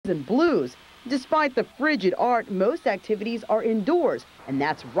and blues. Despite the frigid art, most activities are indoors, and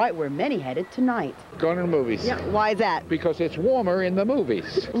that's right where many headed tonight. Going to the movies. Yeah, why is that? Because it's warmer in the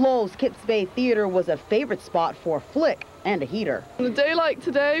movies. Lowell's Kips Bay Theater was a favorite spot for a flick and a heater. On a day like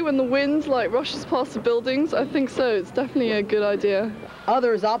today, when the wind rushes past the buildings, I think so. It's definitely a good idea.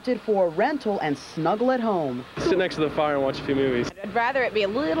 Others opted for a rental and snuggle at home. Sit next to the fire and watch a few movies. I'd rather it be a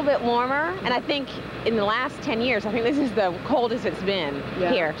little bit warmer, and I think in the last 10 years, I think this is the coldest it's been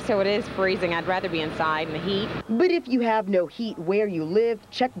here, so it is freezing. I'd rather be inside in the heat. But if you have no heat where you live,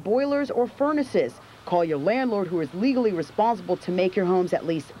 check boilers or furnaces. Call your landlord, who is legally responsible to make your homes at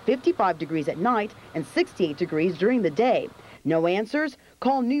least 55 degrees at night and 68 degrees during the day. No answers?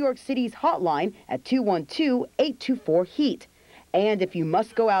 Call New York City's hotline at 212-824-HEAT. And if you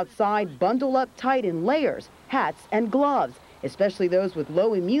must go outside, bundle up tight in layers, hats, and gloves, especially those with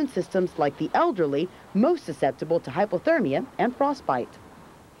low immune systems like the elderly, most susceptible to hypothermia and frostbite.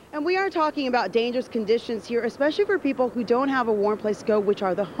 And we are talking about dangerous conditions here, especially for people who don't have a warm place to go, which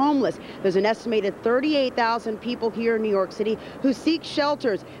are the homeless. There's an estimated 38,000 people here in New York City who seek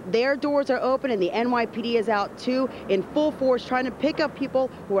shelters. Their doors are open, and the NYPD is out too in full force trying to pick up people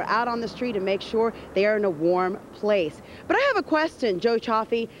who are out on the street and make sure they are in a warm place. But I have a question, Joe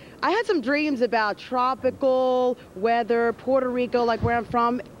Cioffi. I had some dreams about tropical weather, Puerto Rico, like where I'm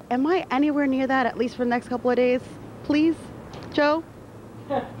from. Am I anywhere near that, at least for the next couple of days? Please, Joe?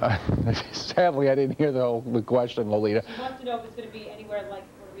 Sadly, I didn't hear the question, Lolita. She wants to know if it's going to be anywhere like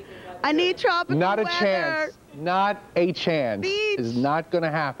Puerto Rico. I need tropical Not a weather. chance. Not a chance. Beach. Is not going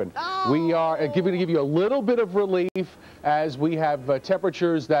to happen. Oh. We are going to give you a little bit of relief as we have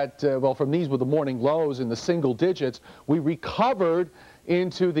temperatures that, well, from these with the morning lows in the single digits, we recovered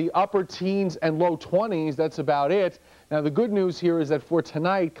into the upper teens and low 20s. That's about it. Now, the good news here is that for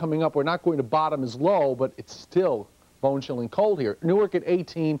tonight coming up, we're not going to bottom as low, but it's still bone-chilling cold here. Newark at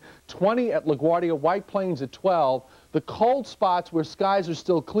 18, 20 at LaGuardia, White Plains at 12. The cold spots where skies are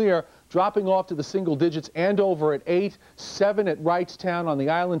still clear, dropping off to the single digits, Andover at 8, 7 at Wrightstown on the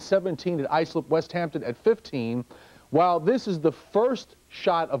island, 17 at Islip, West Hampton at 15. While this is the first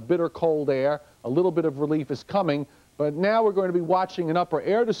shot of bitter cold air, a little bit of relief is coming, but now we're going to be watching an upper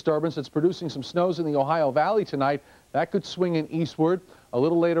air disturbance that's producing some snows in the Ohio Valley tonight. That could swing in eastward. A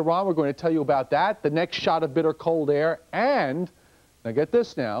little later on, we're going to tell you about that, the next shot of bitter cold air, and, now get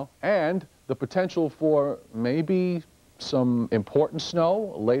this now, and the potential for maybe some important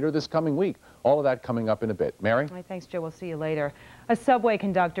snow later this coming week. All of that coming up in a bit. Mary? All right, thanks, Joe. We'll see you later. A subway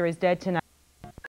conductor is dead tonight.